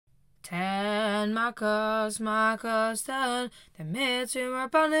10 makos, 10. The mitzvahs were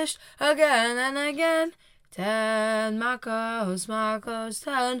punished again and again. 10 makos,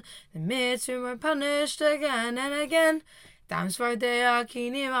 10. The mitzvahs were punished again and again. Dam svardei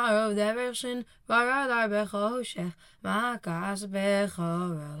akinim arov devershin varadar bechoshech makas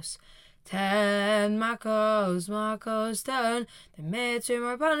bechoros. 10 makos, 10. The mitzvahs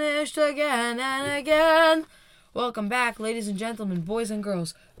were punished again and again. Welcome back, ladies and gentlemen, boys and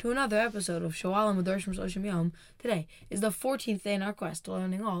girls, to another episode of Shoalim Adarshim Shoshim Yom. Today is the 14th day in our quest to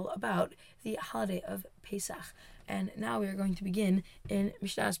learning all about the holiday of Pesach. And now we are going to begin in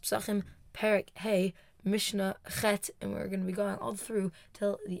Mishnah's Pesachim, Perek Hey, Mishnah Chet, and we're going to be going all through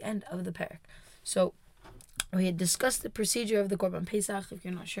till the end of the Perek. So, we had discussed the procedure of the Korban Pesach. If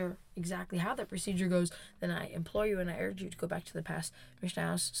you're not sure exactly how that procedure goes, then I implore you and I urge you to go back to the past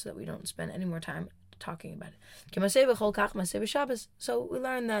Mishnahs so that we don't spend any more time talking about it. So we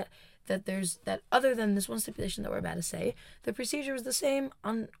learned that there's that other than this one stipulation that we're about to say, the procedure is the same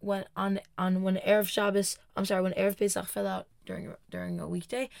when Erev Pesach fell out during a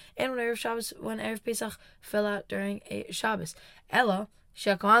weekday, and when Erev Pesach fell out during a Shabbos. Ella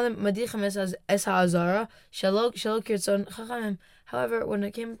shekohanim madichem es haazara shelo kirtzon chachamim. However, when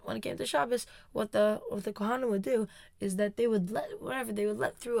it came to Shabbos, what the kohanim would do is that they would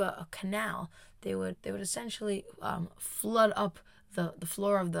let through a canal. They would essentially flood up the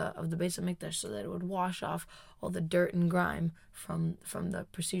floor of the Beis Hamikdash so that it would wash off all the dirt and grime from the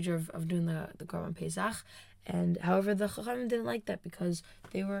procedure of doing the Korban Pesach. And however, the Chachamim didn't like that because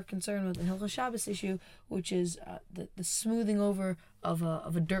they were concerned with the Hilchos Shabbos issue, which is the smoothing over of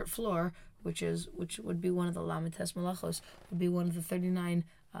a dirt floor, which would be one of the Lamites Malachos, would be one of the 39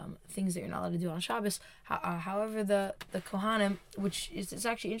 things that you're not allowed to do on Shabbos. However, the Kohanim, which is it's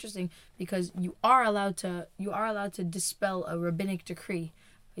actually interesting because you are allowed to dispel a rabbinic decree.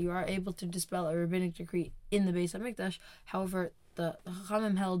 You are able to dispel a rabbinic decree in the Beis Hamikdash. However, the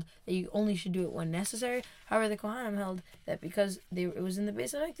Chachamim held that you only should do it when necessary. However, the Kohanim held that because it was in the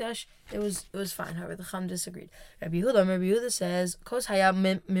Beis Hamikdash, it was fine. However, the Chacham disagreed. Rabbi Yehuda says, "Kos haya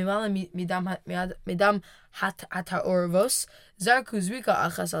mimala midam hatarvos zarku zvika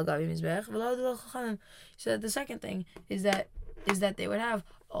achas al gavi mizbech v'lo de Chachamim." So the second thing is that they would have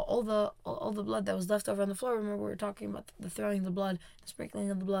all the blood that was left over on the floor. Remember, we were talking about the throwing the blood, the sprinkling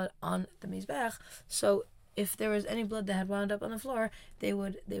of the blood on the mizbech. So if there was any blood that had wound up on the floor, they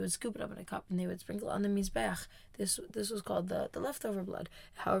would scoop it up in a cup and they would sprinkle it on the mizbech. This was called the leftover blood.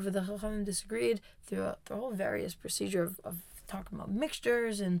 However, the Chachamim disagreed through the whole various procedure of talking about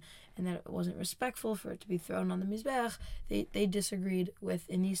mixtures and that it wasn't respectful for it to be thrown on the mizbech. They disagreed with,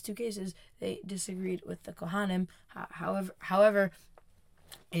 in these two cases, they disagreed with the Kohanim. However,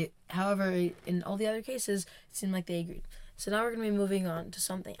 in all the other cases, it seemed like they agreed. So now we're going to be moving on to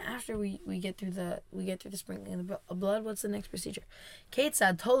something after we get through the sprinkling of the blood. What's the next procedure?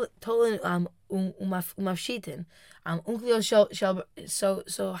 Ketzad tolin umafshitin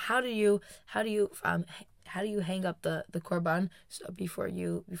So how do you hang up the korban before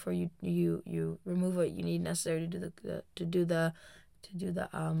you remove what you need necessary to do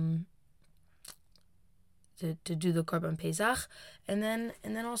the Korban Pesach, and then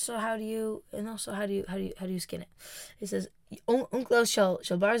also how do you skin it? It says unklos shel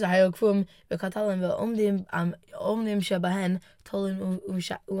bar zahayo kfum v'katalim ve'omdim shebahen tolin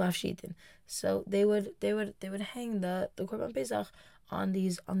umafshitin. So they would hang the Korban Pesach on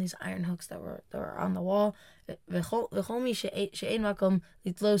these iron hooks that were on the wall.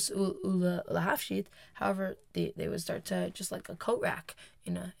 However, they would start to just like a coat rack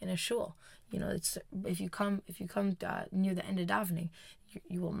in a shul. You know, it's if you come near the end of davening,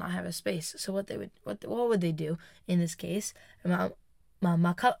 you will not have a space. So what would they do in this case?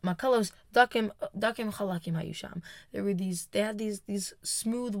 Makalos dakim chalakim hayusham. They had these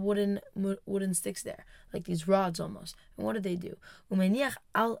smooth wooden sticks there, like these rods almost. And what did they do? Umeniach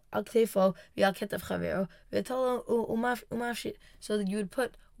al ktefo v'al ketav chavero v'tolo umafshit. So that you would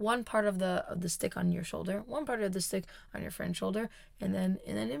put one part of the stick on your shoulder, one part of the stick on your friend's shoulder, and then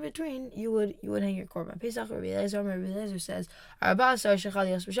in between you would hang your korban pesach. Rabbi Eliezer says,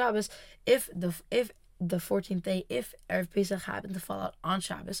 if the 14th day, if Erev Pesach happened to fall out on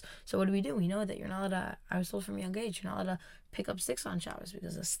Shabbos, so what do? We know that you're not allowed to, I was told from a young age, you're not allowed to pick up sticks on Shabbos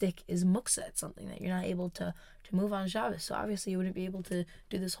because a stick is muktzah. It's something that you're not able to move on Shabbos. So obviously you wouldn't be able to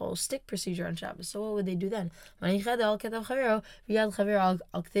do this whole stick procedure on Shabbos. So what would they do then? So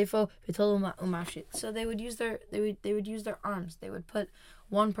they would use their arms. They would put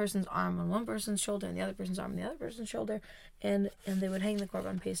one person's arm on one person's shoulder and the other person's arm on the other person's shoulder, and they would hang the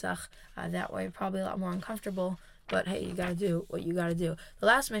Korban Pesach that way. Probably a lot more uncomfortable But hey, you gotta do what you gotta do. The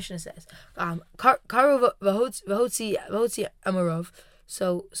last Mishnah says, Karu v'hotzi amarov.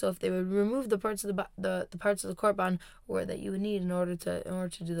 So if they would remove the parts of the parts of the korban or that you would need in order to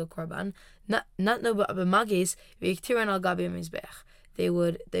do the korban, not no b'magis v'iktiran al gabi mizbech. They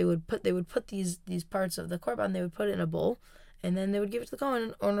would put these parts of the korban, they would put it in a bowl, and then they would give it to the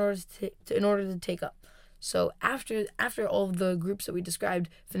kohen in order to take up. So after all of the groups that we described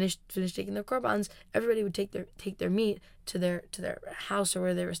finished taking their korbans, everybody would take their meat to their house or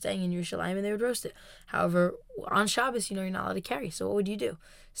where they were staying in Yerushalayim, and they would roast it. However, on Shabbos, you're not allowed to carry. So what would you do?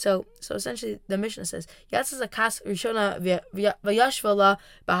 So essentially, the Mishnah says, Yatzaz akas rishona v'yashvala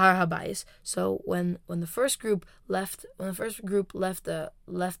bahar habayis. So when the first group left the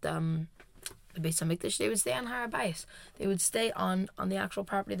Beis Hamikdash, they would stay on Har HaBayis. They would stay on the actual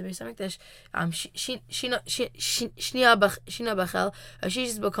property of the Beis Hamikdash. Shnia bachel,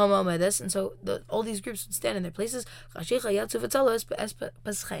 Ashish b'koma omedes, and so all these groups would stand in their places.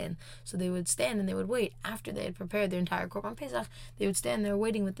 So they would stand and they would wait after they had prepared their entire Korban Pesach. They would stand there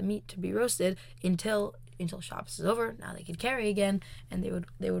waiting with the meat to be roasted until Shabbos is over. Now they could carry again, and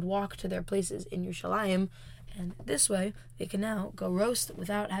they would walk to their places in Yerushalayim. And this way, they can now go roast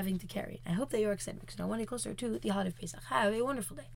without having to carry. I hope that you're excited because now one day closer to the holiday of Pesach. Have a wonderful day.